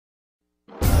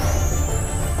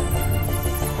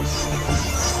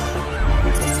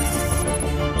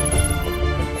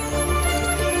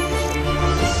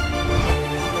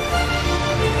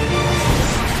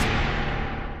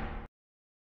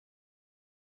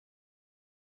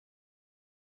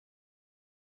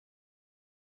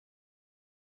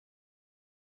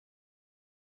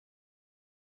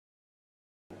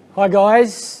Hi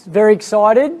guys, very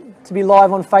excited to be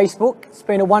live on Facebook. It's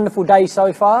been a wonderful day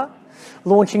so far,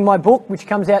 launching my book which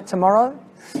comes out tomorrow.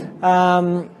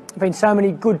 Been so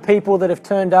many good people that have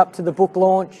turned up to the book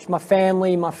launch, my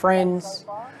family, my friends.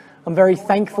 I'm very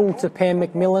thankful to Pam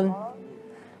McMillan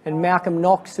and Malcolm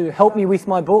Knox who helped me with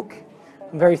my book.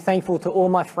 I'm very thankful to all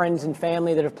my friends and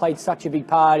family that have played such a big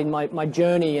part in my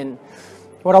journey. And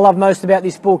what I love most about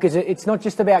this book is it's not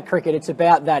just about cricket, it's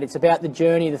about that. It's about the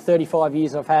journey, the 35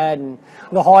 years I've had and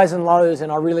the highs and lows,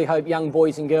 and I really hope young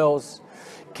boys and girls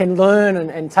can learn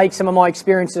and take some of my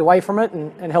experiences away from it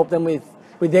and help them with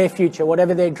their future.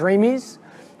 Whatever their dream is,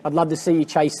 I'd love to see you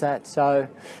chase that. So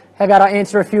how about I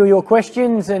answer a few of your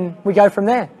questions and we go from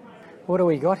there. What do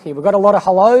we got here? We've got a lot of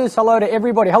hellos. Hello to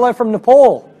everybody. Hello from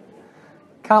Nepal.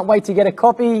 Can't wait to get a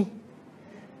copy.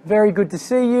 Very good to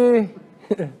see you.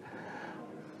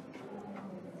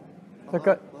 I've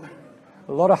got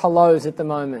a lot of hellos at the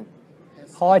moment.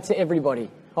 Hi to everybody.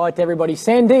 Hi to everybody.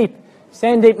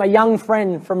 Sandeep, my young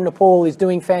friend from Nepal, is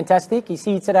doing fantastic. He's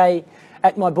here today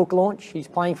at my book launch. He's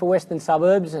playing for Western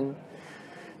Suburbs and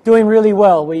doing really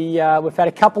well. We've had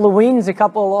a couple of wins, a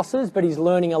couple of losses, but he's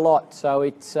learning a lot. So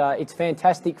it's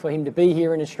fantastic for him to be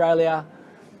here in Australia.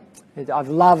 I've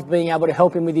loved being able to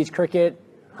help him with his cricket.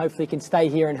 Hopefully he can stay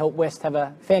here and help West have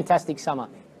a fantastic summer.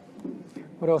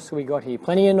 What else have we got here?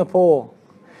 Plenty in Nepal.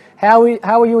 How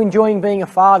are you enjoying being a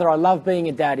father? I love being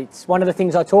a dad. It's one of the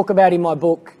things I talk about in my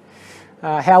book,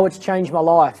 how it's changed my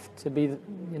life to be,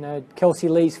 Kelsey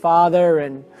Lee's father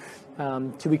and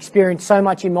to experience so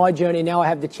much in my journey. Now I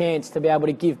have the chance to be able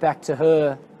to give back to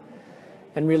her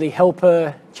and really help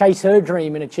her chase her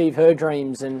dream and achieve her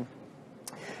dreams. And,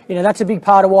 that's a big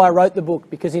part of why I wrote the book,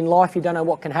 because in life you don't know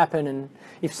what can happen. And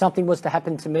if something was to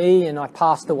happen to me and I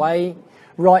passed away,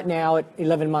 right now at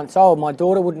 11 months old, my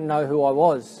daughter wouldn't know who I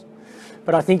was.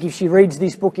 But I think if she reads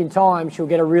this book in time, she'll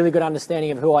get a really good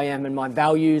understanding of who I am and my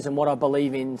values and what I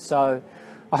believe in. So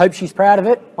I hope she's proud of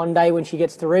it one day when she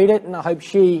gets to read it, and I hope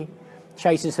she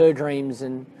chases her dreams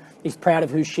and is proud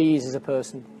of who she is as a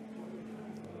person.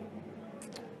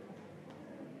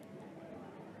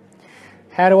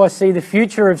 How do I see the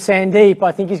future of Sandeep?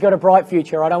 I think he's got a bright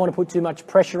future. I don't want to put too much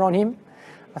pressure on him.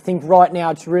 I think right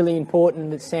now it's really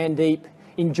important that Sandeep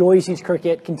enjoys his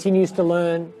cricket, continues to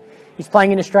learn. He's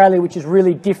playing in Australia, which is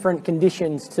really different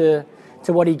conditions to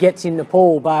what he gets in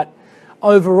Nepal. But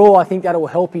overall, I think that will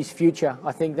help his future.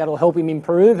 I think that will help him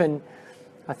improve, and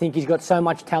I think he's got so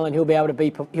much talent. He'll be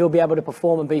able to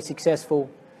perform and be successful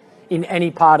in any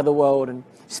part of the world. And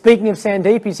speaking of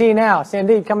Sandeep, he's here now.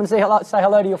 Sandeep, come and say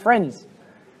hello to your friends.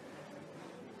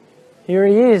 Here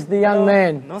he is, the young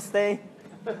man. Namaste.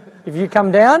 If you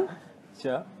come down,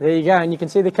 sure. There you go, and you can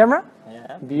see the camera.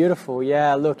 Yeah. Beautiful.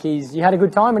 Yeah. Look, you had a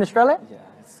good time in Australia. Yeah,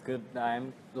 it's good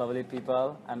time. Lovely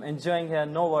people. I'm enjoying here.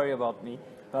 No worry about me,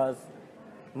 because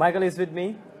Michael is with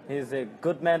me. He's a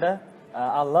good man.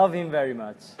 I love him very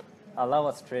much. I love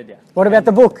Australia. What about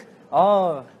the book?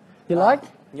 Oh, you like?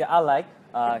 Yeah, I like.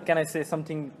 Can I say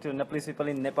something to Nepalese people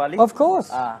in Nepali? Of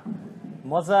course.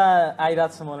 मजा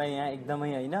आइराछ मलाई यहाँ एकदमै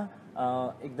हैन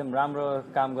एकदम राम्रो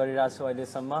काम गरिरहेको छु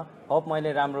अहिलेसम्म होप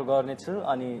मैले राम्रो गर्ने छु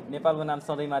अनि नेपालको नाम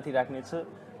सधैँ माथि राख्ने छु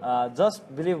जस्ट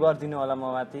बिलिभ गर्दिनु होला म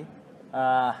माथि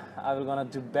I will gonna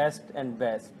do best and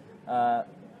best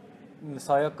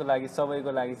सहयोगको लागि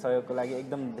सबैको लागि सहयोगको लागि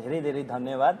एकदम धेरै धेरै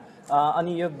धन्यवाद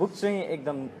अनि यो बुक चाहिँ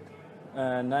एकदम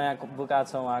नयाँ बुक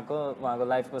आछ उहाँको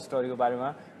लाइफको स्टोरीको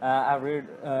बारेमा आई रिड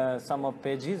सम अफ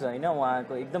पेजेस हैन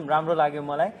उहाँको एकदम राम्रो लाग्यो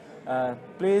मलाई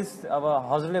प्लिज अब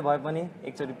हजुरले भए पनि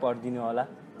एकचोटि पढिदिनु होला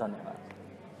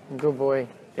धन्यवाद Good boy.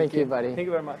 Thank you, buddy. Thank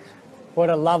you very much.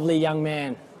 What a lovely young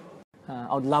man.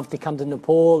 I'd love to come to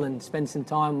Nepal and spend some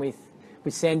time with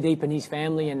Sandeep and his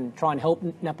family and try and help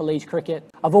Nepalese cricket.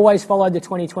 I've always followed the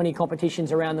 2020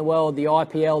 competitions around the world, the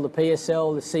IPL, the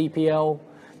PSL, the CPL.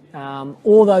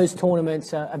 All those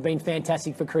tournaments have been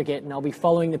fantastic for cricket, and I'll be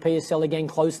following the PSL again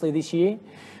closely this year.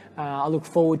 I look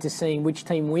forward to seeing which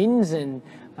team wins and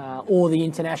all the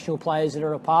international players that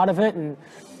are a part of it. And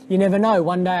you never know,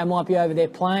 one day I might be over there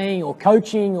playing or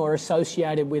coaching or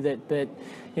associated with it. But,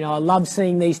 I love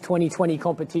seeing these 2020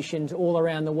 competitions all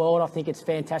around the world. I think it's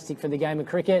fantastic for the game of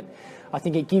cricket. I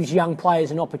think it gives young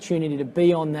players an opportunity to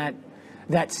be on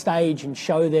that stage and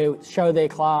show their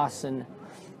class. And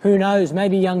who knows,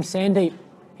 maybe young Sandeep,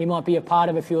 he might be a part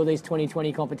of a few of these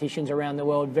 2020 competitions around the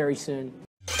world very soon.